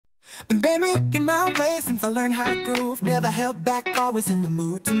Been buried in my own place since I learned how to groove. Never held back, always in the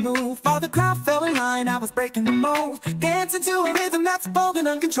mood to move. All the crowd fell in line, I was breaking the mold. Dancing to a rhythm that's bold and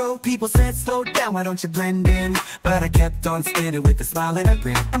uncontrolled. People said, slow down, why don't you blend in? But I kept on spinning with a smile and a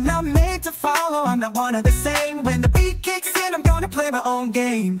grin. I'm not made to follow, I'm not one of the same. When the beat kicks in, I'm gonna play my own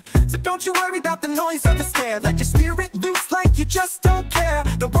game. So don't you worry about the noise or the stare. Let your spirit loose like you just don't care.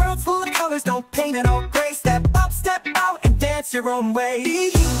 The world's full of colors, don't paint it all gray. Step up, step out, and dance your own way.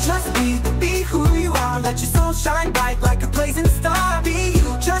 Be you, just be who you are. Let your soul shine bright like a blazing star. Be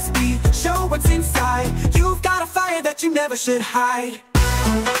you, just be, show what's inside. You've got a fire that you never should hide.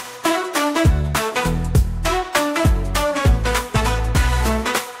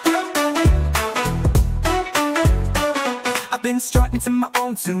 I've been strutting to my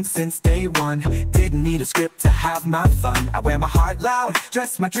own tune since day one. Didn't need a script to have my fun. I wear my heart loud,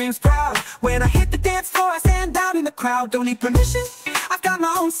 dress my dreams proud. When I hit the dance floor, I stand out in the crowd. Don't need permission, I've got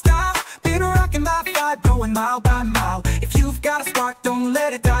my own style. Been rocking my vibe, going mile by mile. If you've got a spark, don't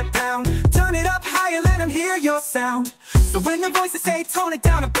let it die down. Turn it up higher, let them hear your sound. So when the voices say tone it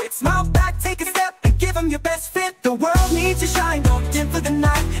down a bit, smile back, take a step, and give them your best fit. The world needs to shine, don't dim for the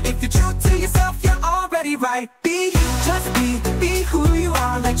night. If you're true to yourself, you're already right. Be you, just be who you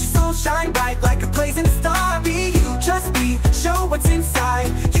are. Let your soul shine bright like a blazing star. Be you, just be, show what's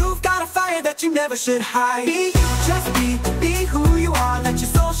inside. You've got a fire that you never should hide. Be you, just be who you are. Let your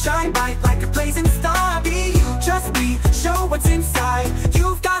soul shine bright like a blazing star. Be you, just be, show what's inside.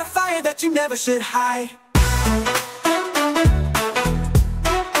 You've got a fire that you never should hide.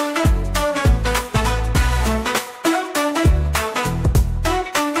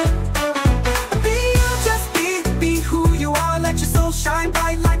 Shine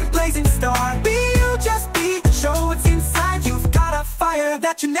bright like a blazing star. Be you, just be, show what's inside. You've got a fire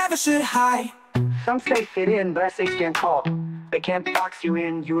that you never should hide. Some say fit in, but I say stand tall. They can't box you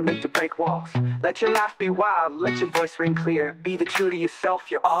in, you need to break walls. Let your laugh be wild, let your voice ring clear. Be the true to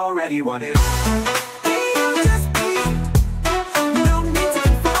yourself, you're already wanted.